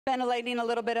Ventilating a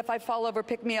little bit. If I fall over,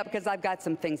 pick me up because I've got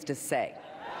some things to say.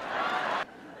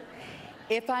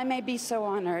 If I may be so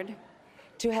honored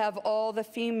to have all the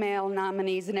female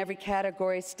nominees in every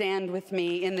category stand with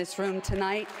me in this room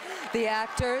tonight. The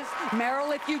actors,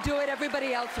 Meryl, if you do it,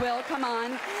 everybody else will, come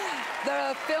on.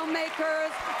 The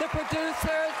filmmakers, the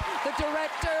producers, the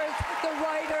directors, the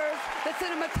writers, the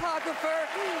cinematographer,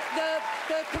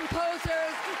 the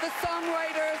composers, the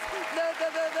songwriters, the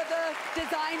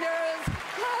designers.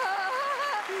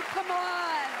 Come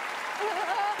on.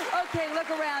 Okay, look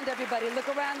around, everybody. Look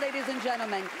around, ladies and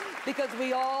gentlemen, because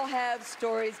we all have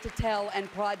stories to tell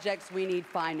and projects we need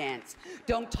finance.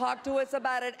 Don't talk to us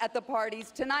about it at the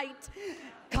parties tonight.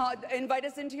 Invite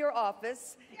us into your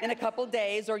office in a couple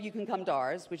days, or you can come to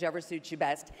ours, whichever suits you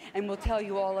best, and we'll tell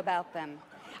you all about them.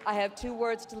 I have 2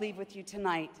 words to leave with you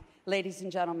tonight, ladies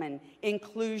and gentlemen.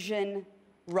 Inclusion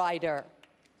rider.